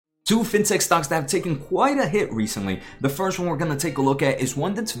Two fintech stocks that have taken quite a hit recently. The first one we're going to take a look at is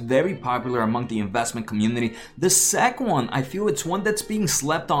one that's very popular among the investment community. The second one, I feel it's one that's being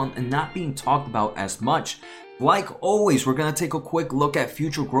slept on and not being talked about as much. Like always, we're going to take a quick look at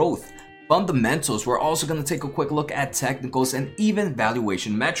future growth, fundamentals. We're also going to take a quick look at technicals and even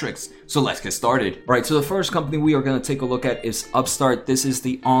valuation metrics. So let's get started. All right, so the first company we are going to take a look at is Upstart. This is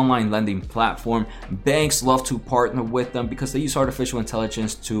the online lending platform. Banks love to partner with them because they use artificial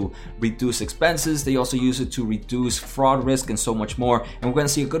intelligence to reduce expenses. They also use it to reduce fraud risk and so much more. And we're going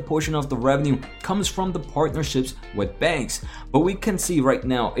to see a good portion of the revenue comes from the partnerships with banks. But we can see right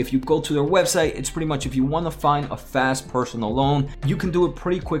now, if you go to their website, it's pretty much if you want to find a fast personal loan, you can do it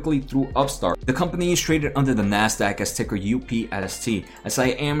pretty quickly through Upstart. The company is traded under the NASDAQ as ticker UPST. As I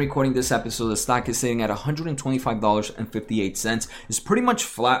am recording this episode, the stock is sitting at $125.58. It's pretty much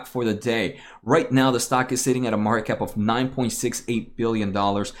flat for the day. Right now, the stock is sitting at a market cap of $9.68 billion.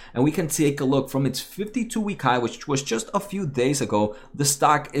 And we can take a look from its 52-week high, which was just a few days ago. The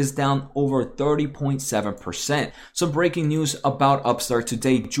stock is down over 30.7%. Some breaking news about Upstart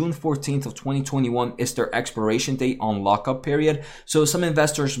today, June 14th of 2021 is their expiration date on lockup period. So some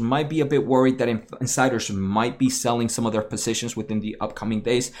investors might be a bit worried that insiders might be selling some of their positions within the upcoming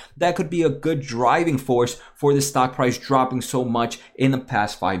days. That could be a good driving force for the stock price dropping so much in the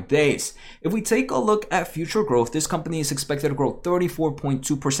past 5 days. If we take a look at future growth, this company is expected to grow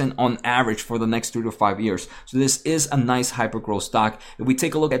 34.2% on average for the next 3 to 5 years. So this is a nice hyper growth stock. If we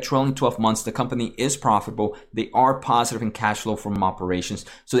take a look at trailing 12 months, the company is profitable. They are positive in cash flow from operations.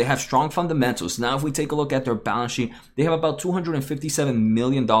 So they have strong fundamentals. Now, if we take a look at their balance sheet, they have about $257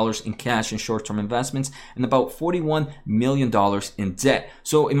 million in cash and short-term investments and about $41 million in debt.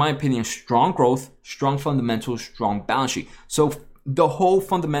 So in my opinion, strong growth, strong fundamentals, strong balance sheet. So the whole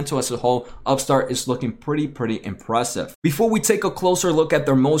fundamental as a whole, Upstart is looking pretty impressive. Before we take a closer look at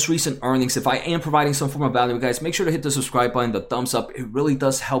their most recent earnings, if I am providing some form of value, guys, make sure to hit the subscribe button, the thumbs up. It really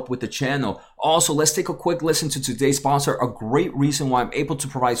does help with the channel. Also, let's take a quick listen to today's sponsor, a great reason why I'm able to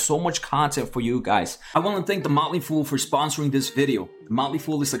provide so much content for you guys. I want to thank The Motley Fool for sponsoring this video. The Motley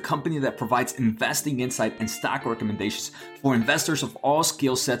Fool is a company that provides investing insight and stock recommendations for investors of all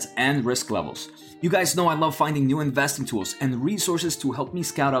skill sets and risk levels. You guys know I love finding new investing tools and resources to help me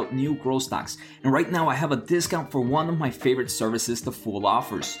scout out new growth stocks. And right now I have a discount for one of my favorite services The Fool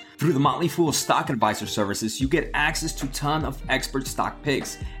offers. Through the Motley Fool Stock Advisor services, you get access to a ton of expert stock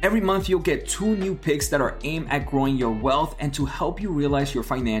picks. Every month you'll get 2 new picks that are aimed at growing your wealth and to help you realize your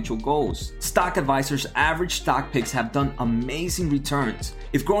financial goals. Stock Advisor's average stock picks have done amazing returns.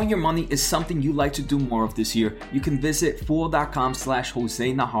 If growing your money is something you'd like to do more of this year, you can visit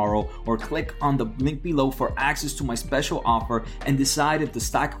fool.com/Jose Najarro or click on the link below for access to my special offer and decide if the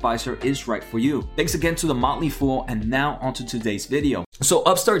Stock Advisor is right for you. Thanks again to the Motley Fool, and now onto today's video. So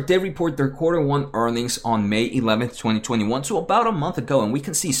Upstart did report their Q1 earnings on May 11th, 2021, so about a month ago, and we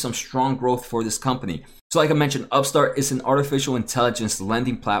can see some strong growth for this company. So like I mentioned, Upstart is an artificial intelligence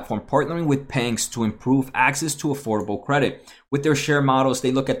lending platform partnering with banks to improve access to affordable credit. With their share models,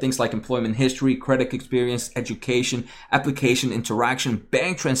 they look at things like employment history, credit experience, education, application interaction,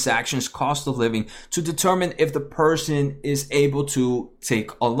 bank transactions, cost of living to determine if the person is able to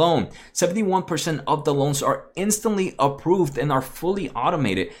take a loan. 71% of the loans are instantly approved and are fully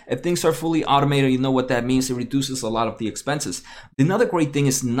automated. If things are fully automated, you know what that means. It reduces a lot of the expenses. Another great thing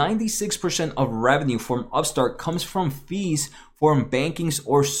is 96% of revenue from Upstart comes from fees from bankings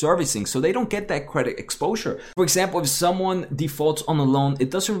or servicing, so they don't get that credit exposure. For example, if someone defaults on a loan,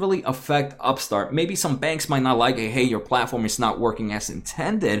 it doesn't really affect Upstart. Maybe some banks might not like it, hey, your platform is not working as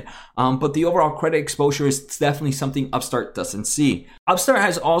intended, but the overall credit exposure is definitely something Upstart doesn't see. Upstart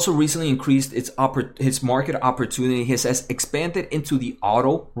has also recently increased its market opportunity. It has expanded into the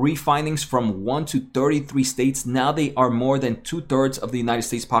auto refinance from 1 to 33 states. Now they are more than 2/3 of the United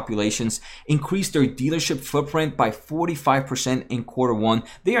States populations, increased their dealership footprint by 45% in Q1.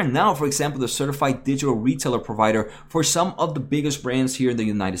 They are now, for example, the certified digital retailer provider for some of the biggest brands here in the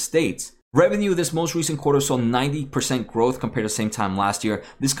United States. Revenue this most recent quarter saw 90% growth compared to the same time last year.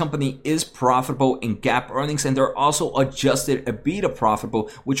 This company is profitable in GAAP earnings, and they're also adjusted EBITDA profitable,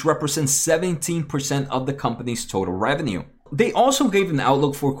 which represents 17% of the company's total revenue. They also gave an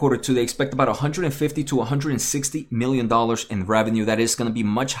outlook for Q2. They expect about $150 to $160 million in revenue. That is going to be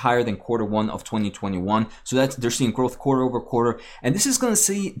much higher than Q1 of 2021. So they're seeing growth quarter over quarter. And this is going to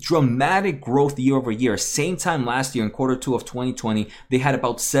see dramatic growth year over year. Same time last year in Q2 of 2020, they had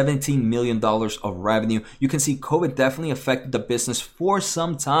about $17 million of revenue. You can see COVID definitely affected the business for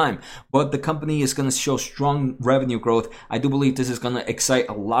some time, but the company is going to show strong revenue growth. I do believe this is going to excite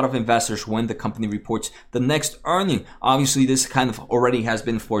a lot of investors when the company reports the next earning. Obviously, Obviously, this kind of already has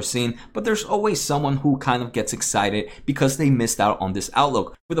been foreseen, but there's always someone who kind of gets excited because they missed out on this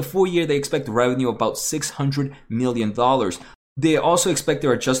outlook. For the full year, they expect revenue of about $600 million. They also expect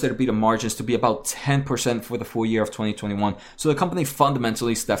their adjusted EBITDA margins to be about 10% for the full year of 2021. So the company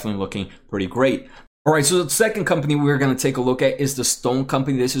fundamentally is definitely looking pretty great. All right, so the second company we're going to take a look at is the Stone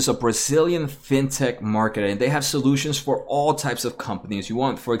Company. This is a Brazilian fintech market, and they have solutions for all types of companies you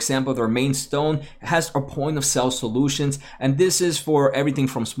want. For example, their main Stone has a point of sale solutions, and this is for everything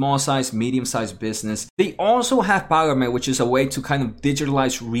from small size, medium sized business. They also have PagoMe, which is a way to kind of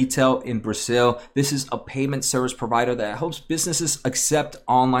digitalize retail in Brazil. This is a payment service provider that helps businesses accept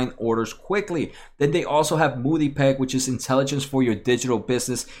online orders quickly. Then they also have MultiPay, which is intelligence for your digital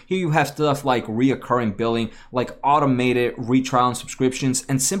business. Here you have stuff like recurring billing, like automated retrial and subscriptions,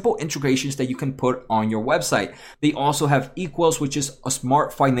 and simple integrations that you can put on your website. They also have Equals, which is a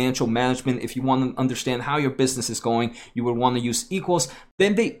smart financial management. If you want to understand how your business is going, you would want to use Equals.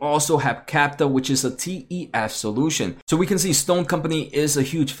 Then they also have Capta, which is a TEF solution. So we can see Stone Company is a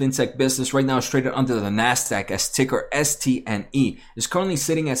huge fintech business. Right now it's traded under the NASDAQ as ticker STNE. It's currently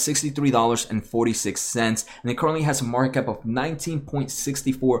sitting at $63.46, and it currently has a market cap of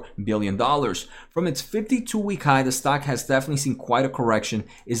 $19.64 billion. From its 52-week high, the stock has definitely seen quite a correction.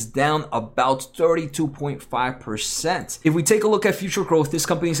 It's down about 32.5%. If we take a look at future growth, this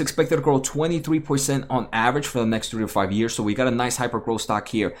company is expected to grow 23% on average for the next 3 to 5 years. So we got a nice hyper growth stock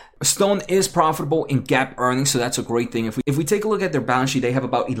here. Stone is profitable in GAAP earnings, so that's a great thing. If we take a look at their balance sheet, they have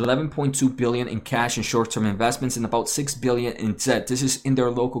about $11.2 billion in cash and short-term investments and about $6 billion in debt. This is in their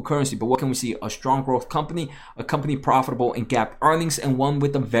local currency. But what can we see? A strong growth company, a company profitable in GAAP earnings, and one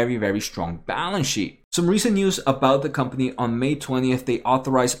with a very, very strong balance sheet. Some recent news about the company: on May 20th, they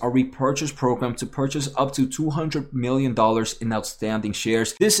authorized a repurchase program to purchase up to $200 million in outstanding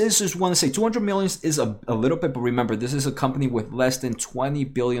shares. This is, just want to say, $200 million is a little bit, but remember, this is a company with less than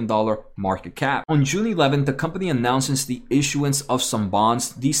 $20 billion market cap. On June 11th, the company announces the issuance of some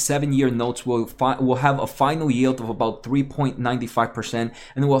bonds. These 7-year notes will have a final yield of about 3.95%, and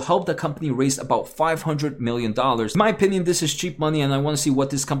it will help the company raise about $500 million. In my opinion, this is cheap money, and I want to see what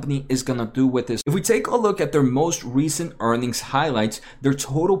this company is going to do with this. If we take a look at their most recent earnings highlights, their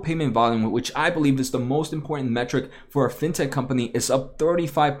total payment volume, which I believe is the most important metric for a fintech company, is up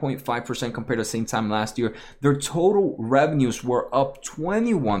 35.5% compared to the same time last year. Their total revenues were up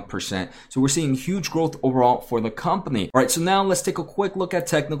 21%. So we're seeing huge growth overall for the company. All right, so now let's take a quick look at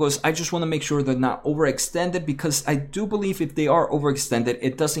technicals. I just want to make sure they're not overextended, because I do believe if they are overextended,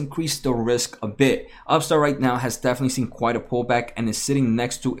 it does increase the risk a bit. Upstart right now has definitely seen quite a pullback and is sitting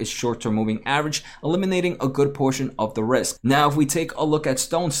next to its short-term moving average, eliminating a good portion of the risk. Now, if we take a look at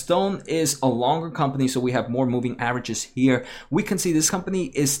Stone, Stone is a longer company, so we have more moving averages here. We can see this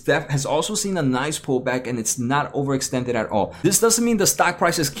company has also seen a nice pullback, and it's not overextended at all. This doesn't mean the stock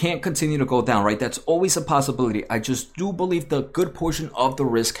prices can't continue to go down, right? That's always a possibility. I just do believe the good portion of the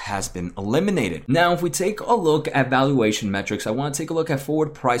risk has been eliminated. Now, if we take a look at valuation metrics, I want to take a look at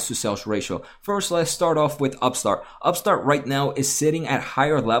forward price to sales ratio. First, let's start off with Upstart. Upstart right now is sitting at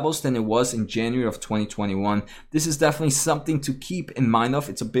higher levels than it was in January of 2021. This is definitely something to keep in mind of.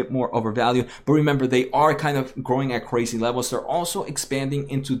 It's a bit more overvalued, but remember, they are kind of growing at crazy levels. They're also expanding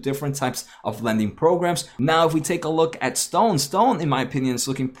into different types of lending programs. Now, if we take a look at Stone, in my opinion, is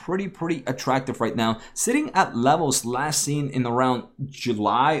looking pretty attractive right now, sitting at levels last seen in around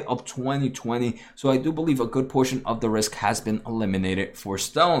July of 2020. So I do believe a good portion of the risk has been eliminated for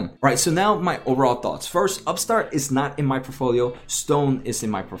Stone. All right, so now my overall thoughts. First, Upstart is not in my portfolio. Stone is in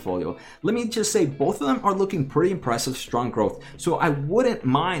my portfolio. Let me just say, both of them are looking pretty impressive, strong growth. So I wouldn't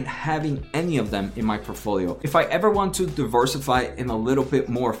mind having any of them in my portfolio. If I ever want to diversify in a little bit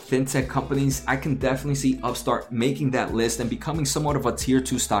more fintech companies, I can definitely see Upstart making that list and becoming somewhat of a tier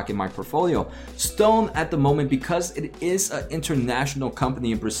 2 stock in my portfolio. Stone at the moment, because it is an international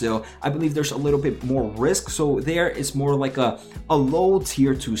company in Brazil, I believe there's a little bit more risk. So there is more like a low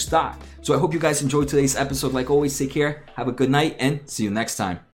tier 2 stock. So I hope you guys enjoyed today's episode. Like always, take care, have a good night, and see you next time.